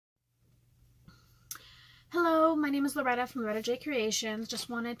Hello, my name is Loretta from Loretta J Creations. Just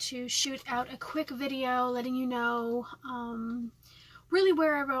wanted to shoot out a quick video letting you know really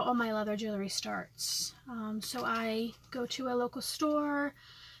wherever all my leather jewelry starts. So I go to a local store,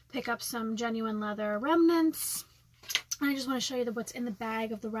 pick up some genuine leather remnants, and I just want to show you what's in the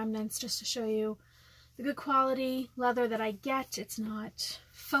bag of the remnants, just to show you the good quality leather that I get. It's not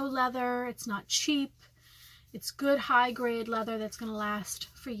faux leather, it's not cheap. It's good high-grade leather that's going to last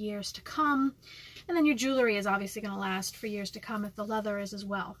for years to come. And then your jewelry is obviously going to last for years to come if the leather is as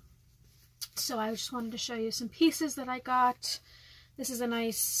well. So I just wanted to show you some pieces that I got. This is a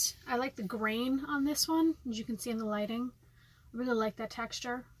nice, I like the grain on this one, as you can see in the lighting. I really like that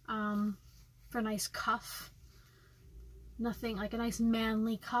texture for a nice cuff. Nothing like a nice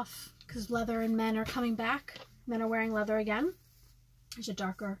manly cuff, because leather and men are coming back. Men are wearing leather again. There's a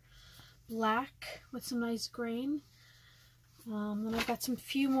darker black with some nice grain. Then I've got some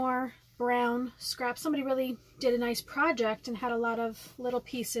few more brown scraps. Somebody really did a nice project and had a lot of little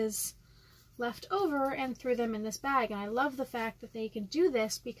pieces left over and threw them in this bag. And I love the fact that they can do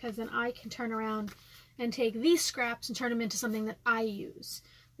this, because then I can turn around and take these scraps and turn them into something that I use.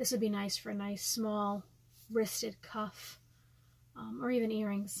 This would be nice for a nice small wristed cuff, or even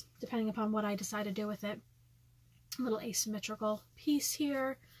earrings, depending upon what I decide to do with it. A little asymmetrical piece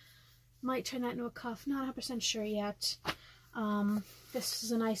here. Might turn that into a cuff, not 100% sure yet. This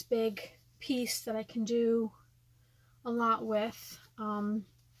is a nice big piece that I can do a lot with.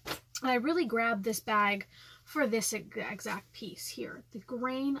 I really grabbed this bag for this exact piece here. The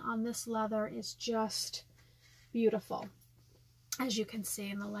grain on this leather is just beautiful, as you can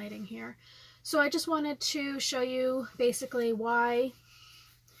see in the lighting here. So I just wanted to show you basically why,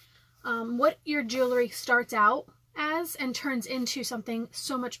 what your jewelry starts out as and turns into something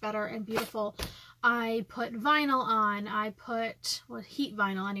so much better and beautiful. I put vinyl on. I put, well, heat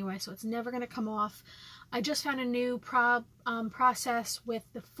vinyl anyway, so it's never going to come off. I just found a new process with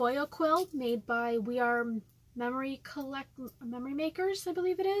the Foil Quill made by We Are Memory Makers, I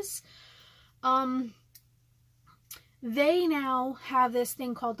believe it is. They now have this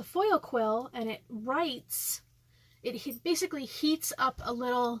thing called the Foil Quill, and it writes, it basically heats up a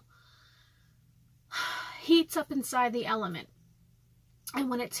little, heats up inside the element,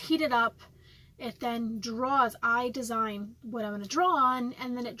 and when it's heated up, it then draws, I design what I'm going to draw on,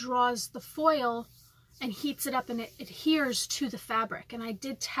 and then it draws the foil and heats it up, and it adheres to the fabric. And I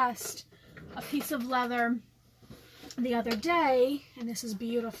did test a piece of leather the other day, and this is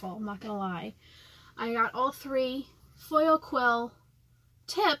beautiful, I'm not going to lie. I got all 3 foil quill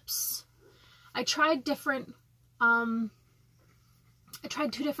tips. I tried different, I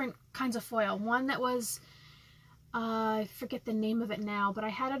tried 2 different kinds of foil. One that was, I forget the name of it now, but I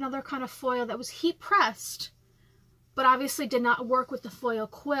had another kind of foil that was heat pressed, but obviously did not work with the foil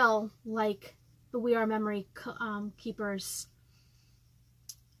quill like the We Are Memory Keepers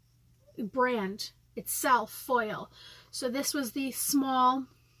brand itself foil. So this was the small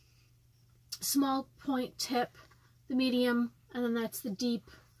point tip, the medium, and then that's the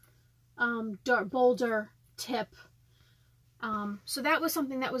deep, bolder tip. So that was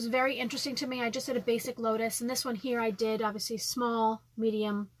something that was very interesting to me. I just did a basic lotus, and this one here I did obviously small,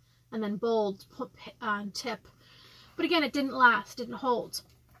 medium, and then bold tip. But again, it didn't last, didn't hold.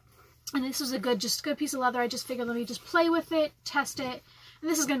 And this was a good piece of leather. I just figured let me just play with it, test it. And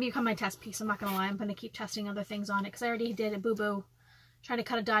this is going to become my test piece. I'm not going to lie. I'm going to keep testing other things on it, because I already did a boo-boo trying to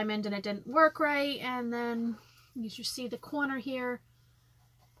cut a diamond and it didn't work right. And then you just see the corner here.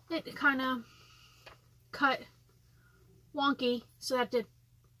 It kind of cut wonky, so I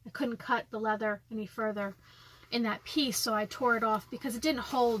couldn't cut the leather any further in that piece, so I tore it off because it didn't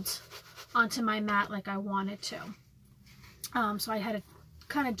hold onto my mat like I wanted to. So I had to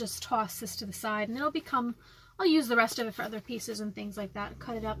kind of just toss this to the side, and it'll become, I'll use the rest of it for other pieces and things like that,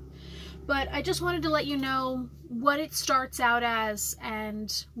 cut it up. But I just wanted to let you know what it starts out as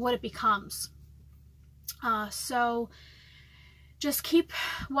and what it becomes. So just keep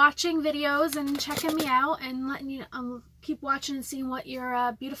watching videos and checking me out, and letting you keep watching and seeing what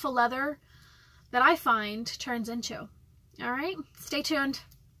your beautiful leather that I find turns into. All right, stay tuned.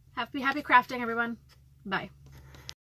 Happy crafting, everyone. Bye.